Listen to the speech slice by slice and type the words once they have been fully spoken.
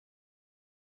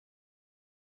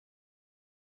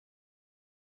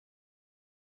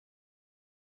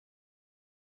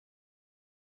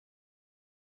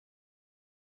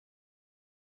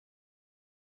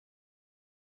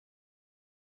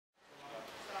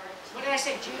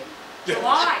say June?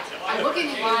 July. I'm looking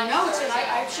at your notes and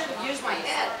I should have used my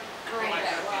head. Right.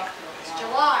 It's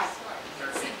July.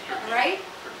 All right?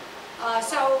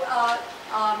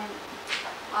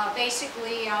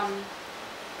 Basically,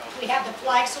 we have the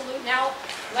flag salute now,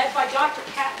 led by Dr.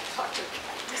 Cat.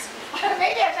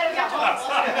 Maybe I better go home.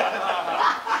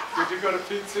 Did you go to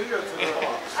PT or to the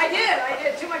hall? I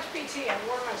did. Too much PT. I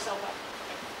wore myself up.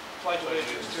 Pledge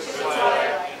allegiance to the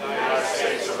flag of the United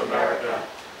States of America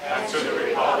and to the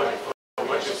republic for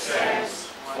which it stands,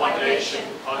 one nation,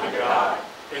 under God,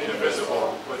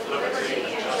 indivisible, with liberty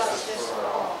and justice for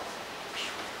all.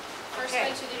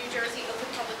 Pursuant to the New Jersey Open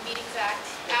Public Meetings Act,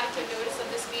 adequate notice of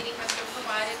this meeting has been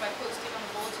provided by posting on the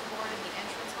bulletin board in the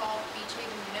entrance hall of Beach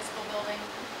Haven Municipal Building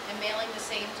and mailing the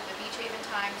same to the Beach Haven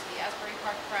Times, the Asbury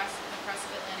Park Press, and the Press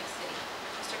of Atlantic City.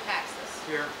 Mr. Paxis.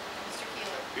 Here. Mr.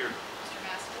 Keeler. Here. Mr.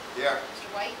 Maston. Here. Mr.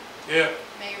 White. Here.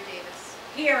 Mayor Davis.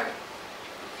 Here.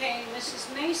 Okay, Mrs.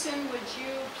 Mason, would you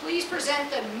please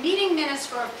present the meeting minutes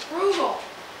for approval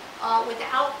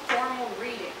without formal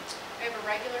reading? I have a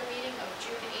regular meeting of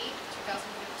June 8,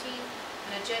 2015,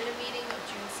 an agenda meeting of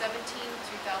June 17,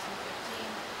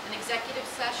 2015, an executive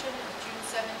session of June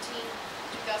 17,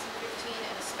 2015,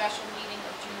 and a special meeting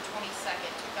of June 22nd,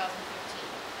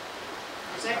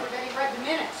 2015. Has everybody read the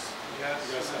minutes? Yes.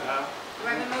 Yes, I have. Do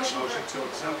I have a motion? Motion to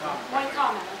accept. One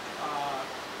comment.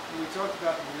 We talked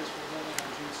about the municipal building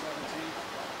on June 17th.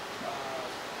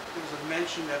 There was a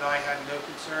mention that I had no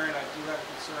concern. I do have a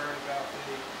concern about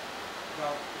the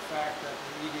fact that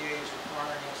the EDA is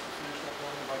requiring us to finish that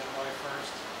building by July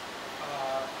 1st.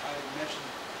 I mentioned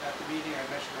at the meeting,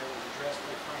 that it was addressed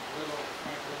by Frank Little.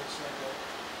 Frank Little said that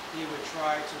he would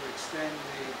try to extend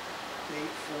the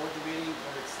date for the meeting,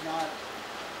 but it's not.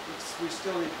 We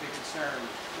still need to be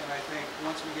concerned, and I think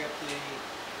once we get the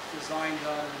design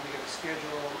done and we get a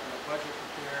schedule and a budget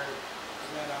prepared,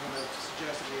 then I'm going to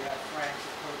suggest that we have Frank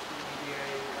approach the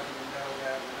EDA, letting them know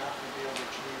that we're not going to be able to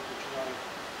achieve the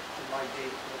July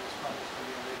date, but it's probably going to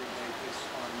be a later date based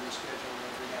on the new schedule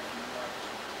that we have from the office.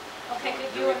 Okay,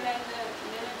 could you amend the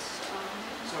minutes?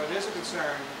 So it is a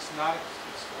concern. It's not.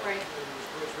 Right.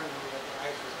 It was written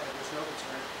that there's no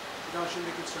concern. We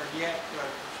shouldn't be concerned yet, but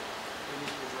we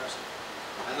need to address it.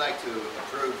 I'd like to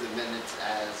approve the minutes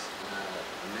as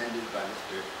amended by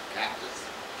Mr. Cactus.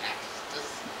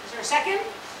 Is there a second?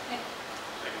 Second.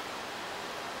 All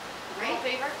right. All in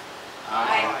favor?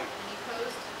 Aye. Any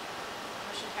opposed?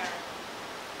 Motion carried.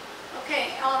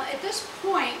 Okay, at this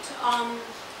point,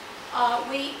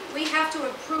 we have to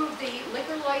approve the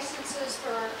liquor licenses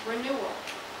for renewal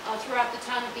throughout the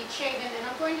town of Beach Haven, and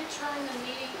I'm going to turn the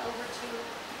meeting over to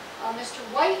Mr.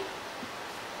 White,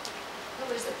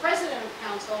 who is the president of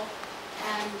council,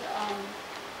 and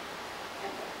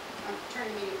I'm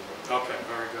turning the meeting over. Okay,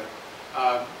 very good.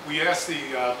 We asked the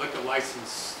liquor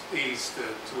licensees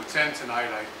to attend tonight.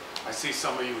 I see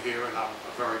some of you here, and I'm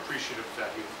very appreciative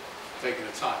that you've taken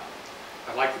the time.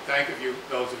 I'd like to thank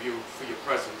those of you for your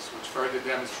presence, which further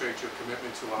demonstrates your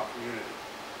commitment to our community.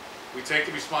 We take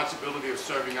the responsibility of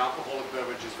serving alcoholic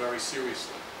beverages very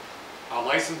seriously. Our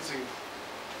licensees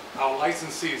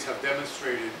have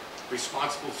demonstrated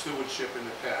responsible stewardship in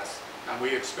the past, and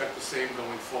we expect the same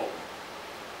going forward.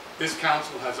 This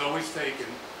council has always taken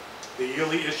the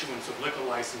yearly issuance of liquor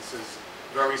licenses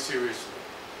very seriously.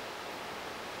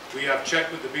 We have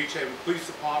checked with the Beach Haven Police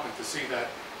Department to see that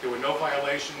there were no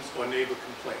violations or neighbor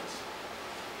complaints.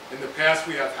 In the past,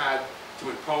 we have had to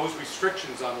impose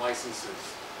restrictions on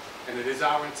licenses, and it is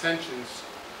our intentions,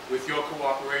 with your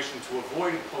cooperation, to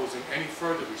avoid imposing any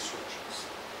further restrictions.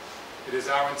 It is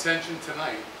our intention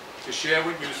tonight to share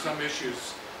with you some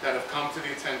issues that have come to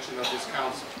the attention of this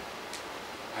council.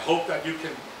 I hope that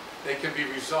they can be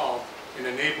resolved in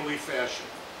a neighborly fashion.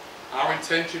 Our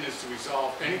intention is to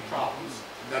resolve any problems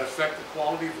that affect the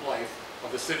quality of life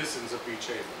of the citizens of Beach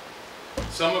Haven.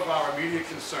 Some of our immediate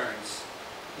concerns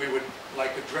we would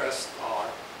like addressed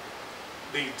are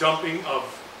the dumping of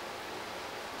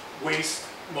waste,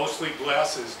 mostly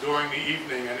glasses, during the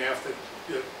evening and after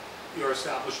your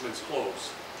establishments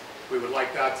close. We would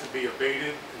like that to be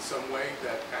abated in some way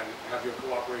and have your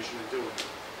cooperation in doing it.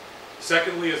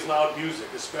 Secondly is loud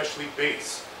music, especially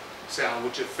bass sound,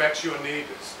 which affects your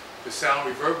neighbors. The sound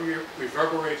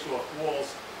reverberates off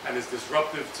walls and is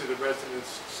disruptive to the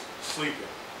residents sleeping.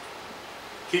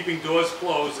 Keeping doors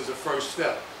closed is a first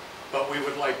step, but we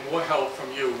would like more help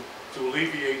from you to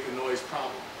alleviate the noise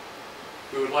problem.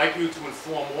 We would like you to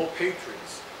inform all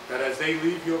patrons that as they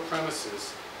leave your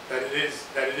premises, that it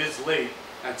is late,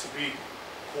 and to be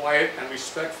quiet and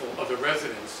respectful of the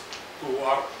residents who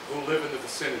live in the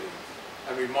vicinity,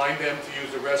 and remind them to use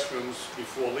the restrooms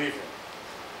before leaving.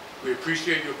 We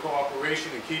appreciate your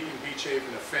cooperation in keeping Beach Haven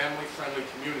a family-friendly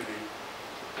community,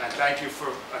 and thank you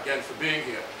again for being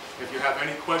here. If you have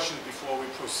any questions before we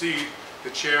proceed,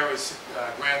 the chair has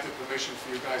granted permission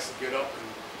for you guys to get up and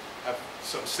have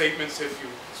some statements if you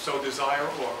so desire,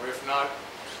 or if not,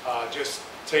 just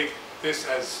take this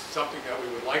as something that we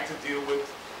would like to deal with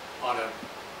on a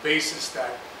basis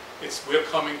that we're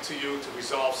coming to you to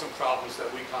resolve some problems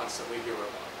that we constantly hear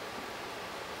about.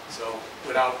 So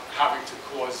without having to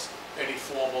cause any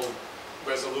formal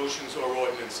resolutions or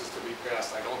ordinances to be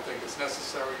passed, I don't think it's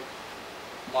necessary.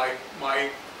 My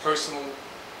personal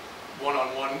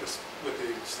one-on-one with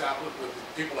the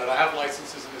people that have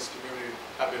licenses in this community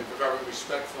have been very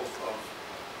respectful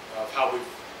of how we've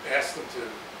asked them to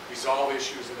resolve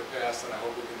issues in the past, and I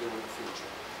hope we can do it in the future.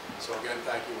 So again,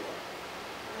 thank you all.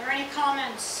 Are there any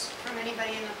comments from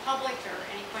anybody in the public or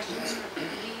any questions for the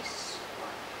police or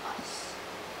us?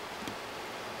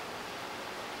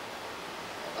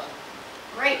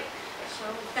 Great. So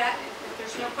with that, if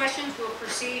there's no questions, we'll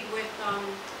proceed with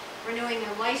renewing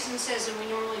the licenses, and we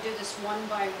normally do this one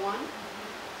by one.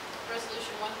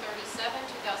 Resolution 137,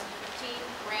 2015,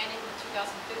 granting the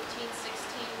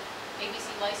 2015-16 ABC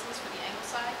license for the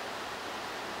Ingleside.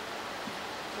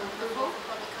 For Approval approval, for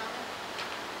public comment.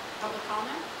 public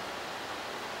comment.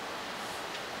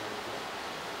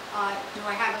 Do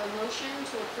I have a motion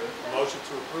to approve that? Motion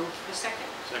to approve? A second?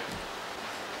 Second.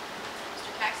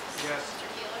 Mr. Kaxis? Yes. Mr.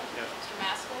 Keeler? Yes. Mr.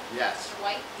 Maskell? Yes. Mr.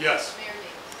 White? Yes. Mayor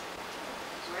Davis?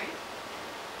 Great.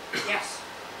 Yes.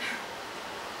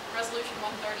 Resolution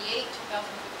 138,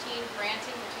 2015,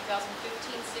 granting the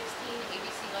 2015-16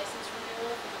 ABC license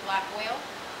renewal for the Black Whale.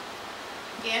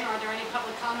 Again, are there any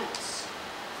public comments?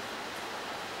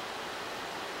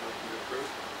 Motion to approve?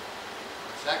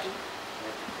 Second?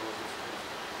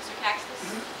 Mr. Kaxis?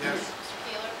 Yes. Mr.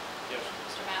 Keeler? Yes.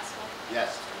 Mr. Maskell?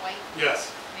 Yes. Mr. White? Yes.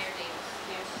 Mayor Davis?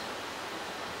 Yes.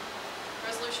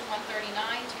 Resolution 139,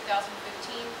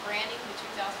 2015, granting the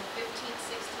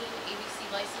 2015-16 ABC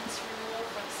license renewal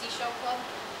for the Seashell Club.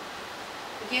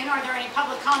 Again, are there any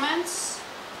public comments?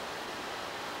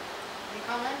 Any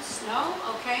comments? No?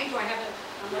 Okay, do I have a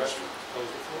motion? Close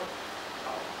the floor?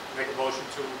 Make a motion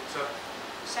to accept?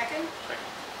 Second? Second.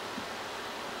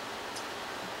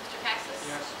 Mr. Kaxis?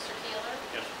 Yes. Mr. Keeler?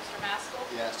 Yes. Mr. Maskell?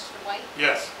 Yes. Mr. White?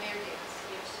 Yes. Mayor Davis?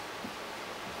 Yes.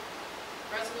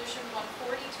 Resolution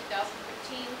 140,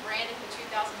 2015, granting the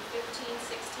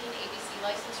 2015-16 ABC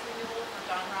license renewal for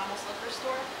Don Ramos Liquor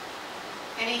Store.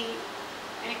 Any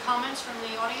comments from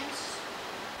the audience?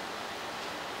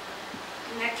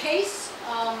 In that case,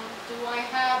 do I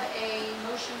have a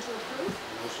motion to approve?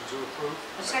 Motion to approve?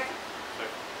 A second?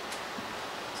 Second.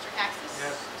 Mr. Kaxis?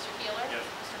 Yes. Mr. Keeler? Yes.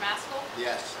 Mr. Maskell?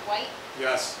 Yes. Mr. White?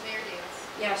 Yes. Mayor Davis?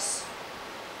 Yes.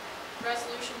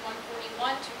 Resolution 141,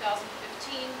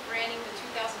 2015, granting the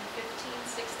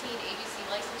 2015-16 ABC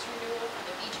license renewal for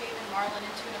the Beach Haven Marlin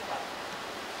and Tuna Club.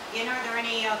 Again, are there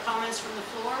any comments from the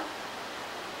floor?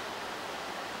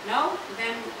 No?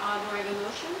 Then do I have a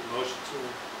motion? Motion to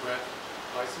grant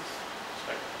license?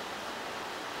 Second.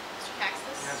 Mr.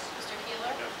 Kaxis? Yes. Mr.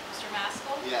 Keeler? Yes. Mr.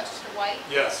 Maskell? Yes. Mr. White?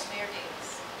 Yes. Mayor Davis?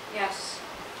 Yes.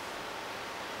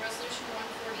 Resolution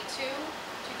 142,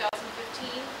 2015,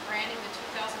 granting the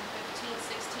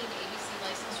 2015-16 ABC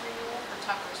license renewal for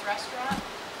Tucker's Restaurant.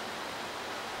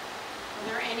 Are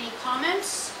there any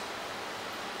comments?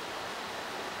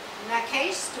 In that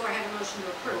case, do I have a motion to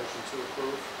approve? Motion to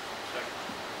approve? Second.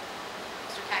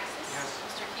 Mr. Kaxis? Yes.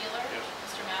 Mr. Keeler? Yes.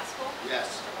 Mr. Maskell? Yes.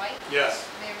 Mr. White? Yes.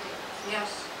 Mayor Davis? Yes.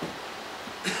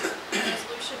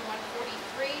 Resolution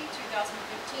 143,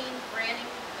 2015, granting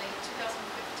the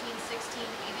 2015-16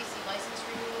 ABC license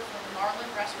renewal for the Marlin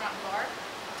Restaurant and Bar.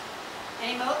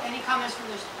 Any comments from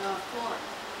the floor?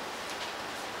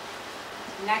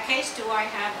 In that case, do I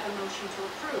have a motion to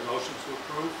approve? Motion to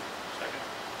approve? Second.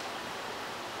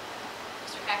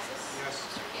 Mr. Kaxis? Yes.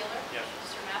 Mr. Keeler? Yes.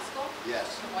 Mr. Maskell? Yes.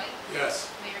 Mr. White?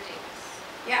 Yes. Mayor Davis?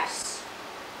 Yes.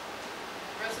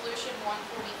 Resolution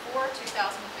 144, 2015,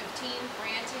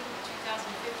 granting the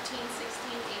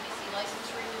 2015-16 ABC license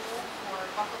renewal for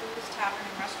Buckaloo's Tavern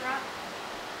and Restaurant.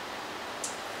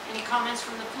 Any comments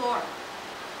from the floor?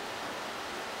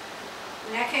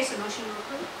 In that case, a motion to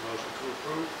approve? Motion to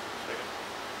approve? Second.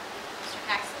 Mr.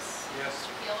 Kaxis? Yes. Mr.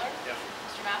 Keeler? Yes.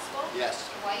 Mr. Maskell? Yes.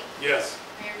 Mr. White? Yes.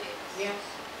 Mayor Davis? Yes.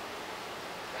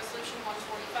 Resolution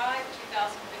 145,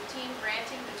 2015,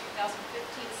 granting the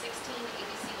 2015-16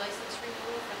 ABC license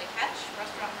renewal for The Catch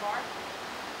Restaurant and Bar.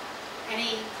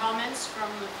 Any comments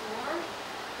from the floor?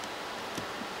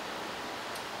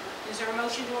 Is there a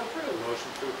motion to approve? Motion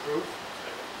to approve?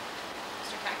 Second.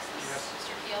 Mr. Kaxis? Yes.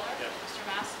 Mr. Keeler? Yes. Mr.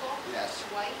 Maskell? Yes.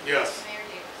 Mr. White? Yes. Mayor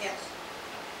Davis? Yes.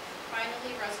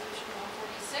 finally, Resolution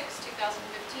 146,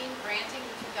 2015, granting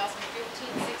the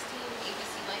 2015-16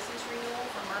 ABC license renewal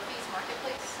for Murphy's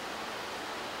Marketplace.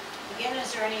 Again, is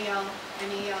there any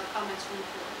comments from the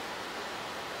floor?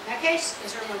 In that case,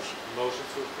 is there a motion? Motion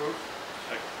to approve?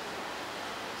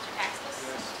 Mr. Katsas?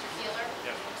 Yes. Mr. Keeler?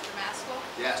 Yes. Mr. Maskell?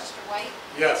 Yes. Mr. White?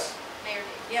 Yes. Mayor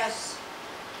Davis? Yes.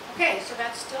 Okay, so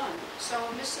that's done. So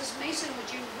Mrs. Mason, would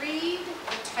you read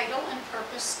the title and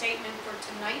purpose statement for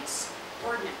tonight's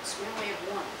ordinance? We only have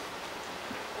one.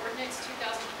 Ordinance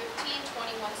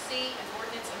 2015-21C, an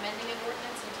ordinance amending an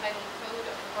ordinance entitled Code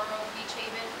of the Borough of Beach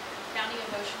Haven, County of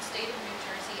Ocean, State of New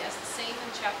Jersey, as the same in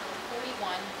Chapter 41,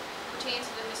 pertains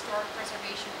to the Historic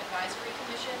Preservation Advisory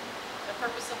Commission. The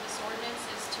purpose of this ordinance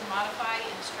is to modify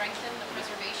and strengthen the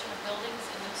preservation of buildings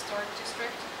in the historic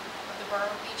district of the Borough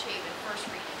of Beach Haven.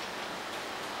 First reading.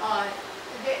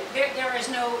 There is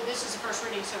no, this is the first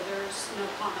reading, so there's no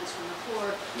comments from the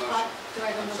floor. Motion. Do I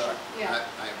have a I'm motion? sorry. Yeah.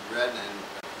 I read and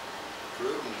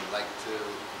approved and would like to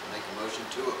make a motion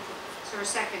to approve. Is there a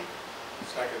second?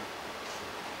 Second.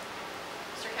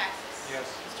 Mr. Katsas? Yes.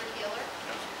 Mr. Keeler?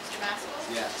 Mr. Maskell?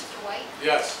 Yes. Mr. White?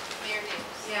 Yes. Mayor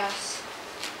Davis? Yes.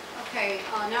 Okay,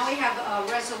 now we have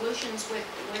resolutions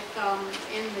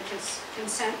in the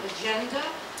consent agenda.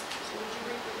 So would you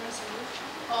read the resolution?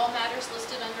 All matters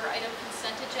listed under item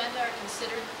consent agenda are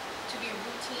considered to be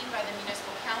routine by the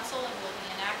municipal council and will be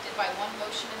enacted by one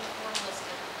motion in the form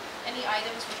listed. Any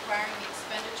items requiring the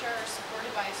expenditure are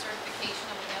supported by a certification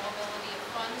of availability of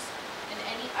funds, and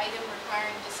any item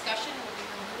requiring discussion will be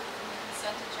removed from the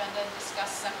consent agenda and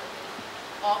discussed separately.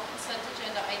 All consent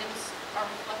agenda items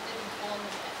are reflected in full in the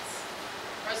minutes.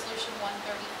 Resolution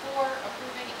 134,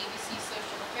 approving ABC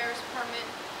Social Affairs permit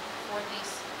for the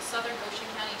Southern Ocean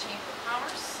County Chamber of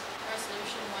Commerce.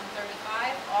 Resolution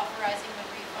 135, authorizing the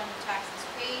refund of taxes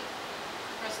paid.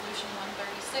 Resolution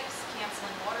 136,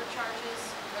 canceling water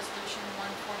charges. Resolution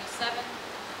 147,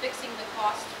 fixing the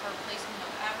cost for placement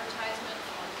of advertisement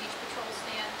on beach patrol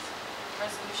stands.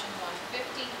 Resolution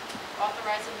 150,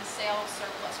 authorizing the sale of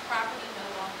surplus property no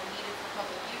longer needed for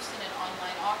public use in an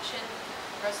online auction.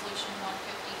 Resolution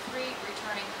 153,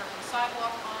 returning curb and sidewalk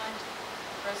bond.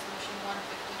 Resolution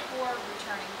 154,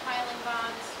 returning piling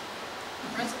bonds.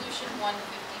 Resolution 155,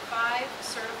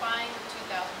 certifying the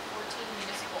 2014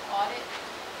 municipal audit.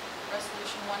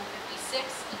 Resolution 156,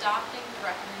 adopting the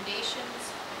recommendations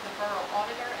of the borough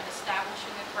auditor and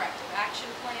establishing a corrective action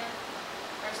plan.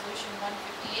 Resolution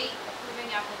 158, approving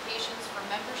applications for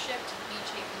membership to the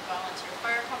Beach Haven Volunteer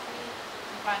Fire Company.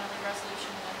 And finally,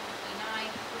 Resolution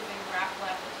 159, approving raffle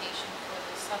application for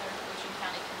the Southern Ocean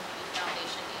County Community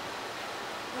Foundation.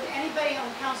 Would anybody on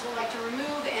council like to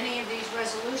remove any of these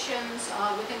resolutions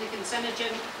within the consent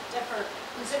agenda for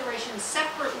consideration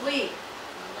separately?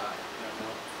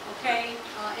 Okay,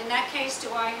 in that case,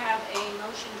 do I have a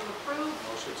motion to approve?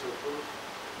 Motion to approve?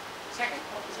 Second,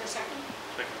 is there a second?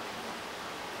 Second.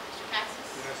 Mr. Katsas?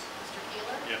 Yes. Mr.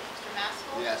 Keeler? Yes. Mr.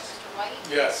 Maskell? Yes. Mr. White?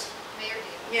 Yes. Mayor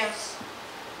Davis? Yes.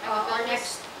 I have a Our bill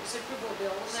next is approval of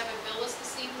bills. We have a bill list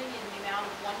this evening in the amount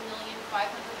of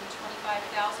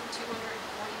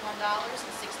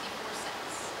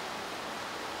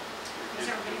 $1,525,241.64. Is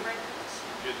everybody ready for this?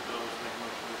 Good to go, let's make a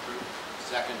motion to approve.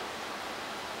 Second.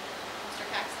 Mr.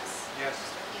 Katsas? Yes.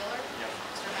 Mr. Keeler? Yes.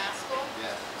 Mr. Maskell?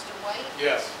 Yes. Mr. White?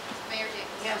 Yes. Mayor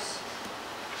Davis? Yes.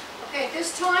 Okay, at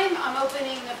this time, I'm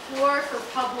opening the floor for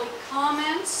public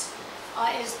comments.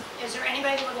 Is there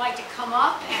anybody that would like to come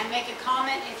up and make a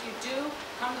comment? If you do,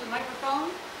 come to the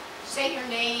microphone, state your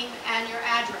name and your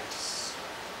address.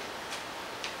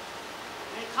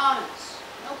 Any comments?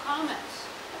 No comments.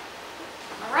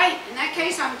 All right, in that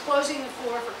case, I'm closing the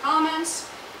floor for comments,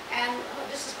 and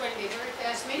this is going to be a very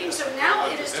fast meeting, so now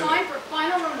it is time for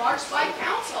final remarks by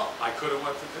council. I could have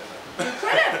went to dinner. You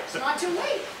could have, it's not too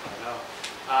late. I know.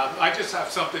 I just have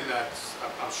something that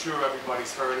I'm sure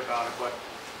everybody's heard about it, but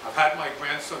I've had my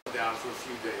grandson down for a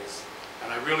few days,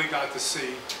 and I really got to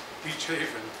see Beach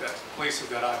Haven, that places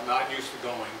that I'm not used to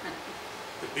going.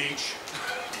 The beach,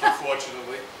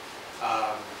 unfortunately,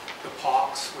 the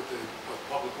parks, what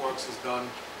Public Works has done,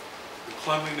 the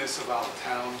cleanliness of our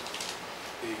town,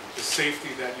 the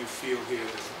safety that you feel here,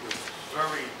 the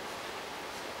very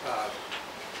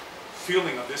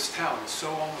feeling of this town is so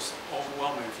almost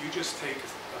overwhelming. If you just take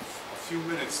a few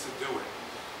minutes to do it.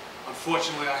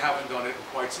 Unfortunately, I haven't done it in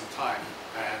quite some time,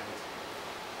 and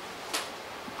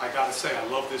I gotta say, I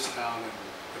love this town and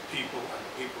the people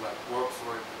that work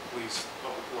for it, the police,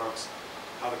 Public Works,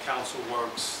 how the council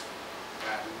works,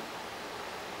 and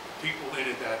the people in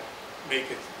it that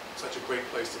make it such a great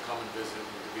place to come and visit and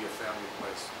to be a family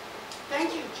place.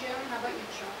 Thank you, Jim. How about you,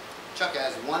 Chuck? Chuck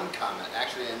has one comment,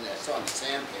 actually, and I saw in the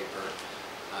sandpaper,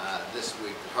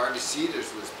 week that Hardy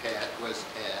Cedars was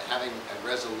having a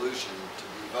resolution to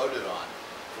be voted on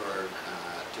for,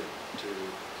 to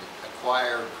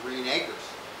acquire Green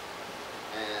Acres.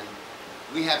 And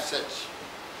we have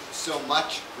so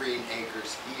much Green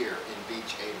Acres here in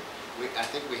Beach Haven. I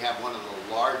think we have one of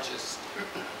the largest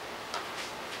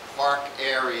park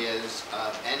areas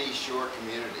of any shore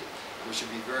community. And we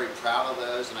should be very proud of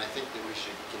those, and I think that we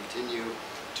should continue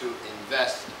to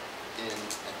invest in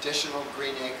additional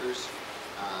Green Acres,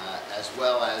 as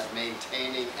well as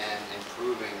maintaining and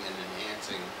improving and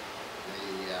enhancing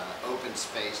the open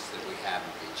space that we have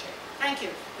in Beach Haven. Thank you.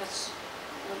 That's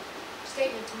a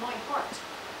statement to my heart.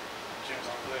 Jim,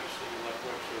 I'm glad to see you like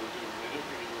what you're doing.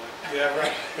 Yeah,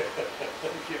 right.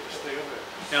 You have to stay over there.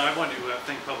 Now, I want to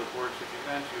thank Public Works. If you've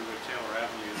been to Taylor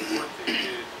Avenue, the work they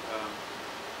did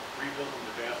rebuilding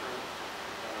the bathroom,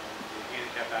 the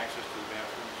handicap access to the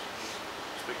bathrooms,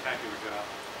 spectacular job.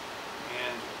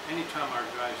 And anytime our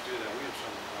guys do that, we have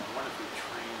some wonderfully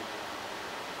trained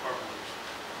carpenters.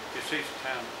 It saves the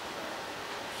town,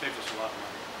 saves us a lot of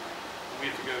money. When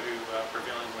we have to go to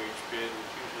prevailing wage bid,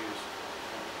 which usually is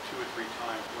 2 or 3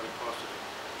 times what it costs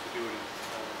to do it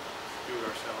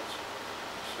ourselves.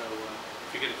 So if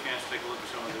you get a chance to take a look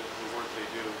at some of the work they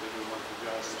do a wonderful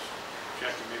job.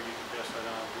 Jackie, maybe you can pass that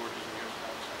on. George is in here.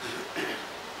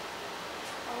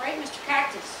 All right, Mr.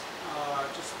 Cactus.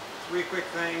 Just 3 quick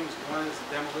things. One is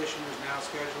the demolition is now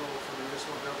scheduled for the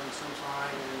municipal building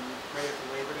sometime right after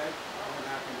Labor Day. It won't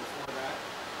happen before that.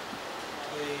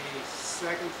 The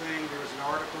second thing, there was an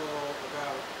article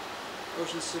about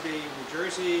Ocean City, New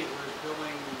Jersey, where it's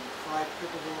building 5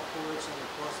 pickleball courts at a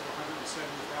cost of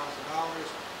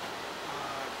 $170,000.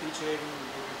 Beach Haven,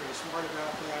 we've been pretty smart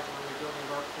about that. We're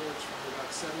rebuilding our courts for about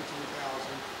 $17,000,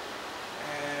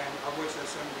 and of which that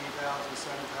 $17,000 was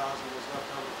left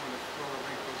over from the floor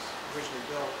rink was originally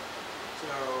built. So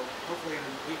hopefully in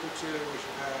a week or 2 we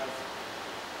should have,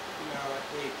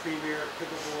 a premier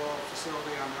pickleball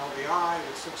facility on LBI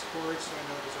with 6 courts. I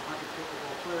know there's 100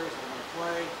 pickleball players that want to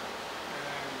play,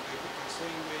 and they think they're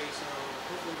seeing me, so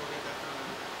hopefully we'll get that done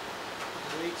in a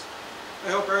couple of weeks.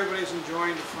 I hope everybody's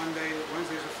enjoying the fun day.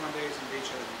 Wednesdays are fun days in Beach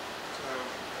Haven. So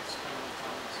that's kind of my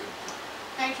comments.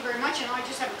 Thank you very much, and I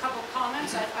just have a couple of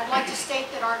comments. I'd like to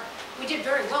state that we did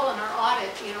very well in our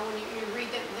audit. When you read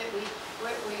that we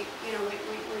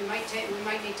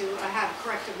might need to have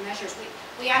corrective measures.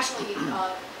 We actually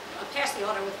passed the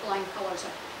audit with flying colors.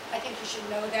 I think you should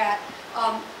know that.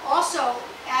 Also,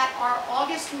 at our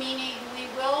August meeting, we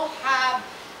will have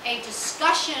a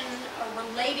discussion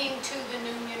relating to the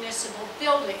new municipal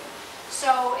building.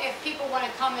 So if people want to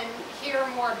come and hear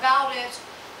more about it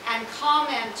and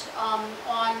comment on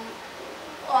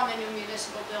the new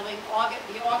municipal building,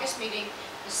 the August meeting,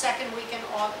 the second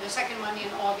Monday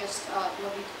in August,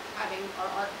 we'll be having our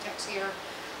architects here.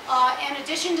 In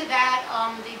addition to that,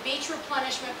 the beach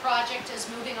replenishment project is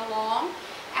moving along,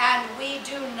 and we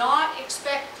do not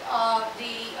expect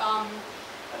the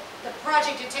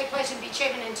project to take place in Beach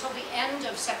Haven until the end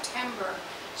of September.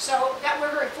 So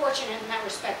we're very fortunate in that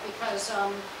respect, because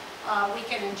we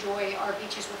can enjoy our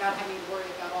beaches without having to worry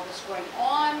about all this going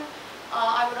on.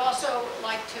 I would also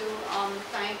like to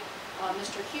thank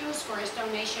Mr. Hughes for his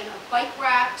donation of bike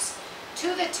racks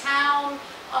to the town.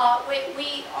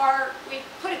 We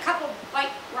put a couple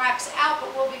bike racks out,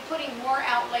 but we'll be putting more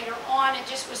out later on. It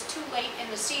just was too late in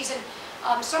the season.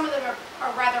 Some of them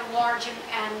are rather large,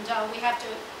 and we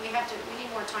need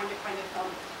more time to kind of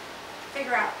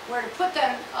figure out where to put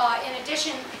them. In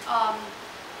addition,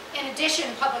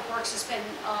 Public Works has been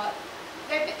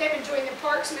they've been doing the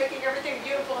parks, making everything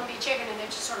beautiful in Beach Haven, and they're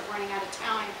just sort of running out of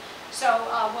time. So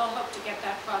we'll hope to get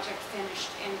that project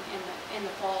finished in the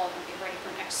fall and be ready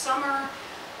for next summer.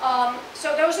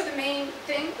 So those are the main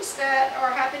things that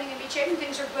are happening in Beach Haven.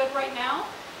 Things are good right now.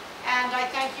 And I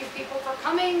thank you people for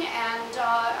coming, and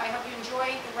I hope you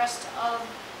enjoy the rest of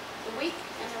the week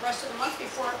and the rest of the month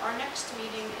before our next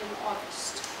meeting in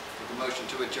August. Make a motion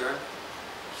to adjourn.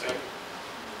 Second.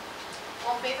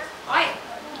 All in favor? Aye.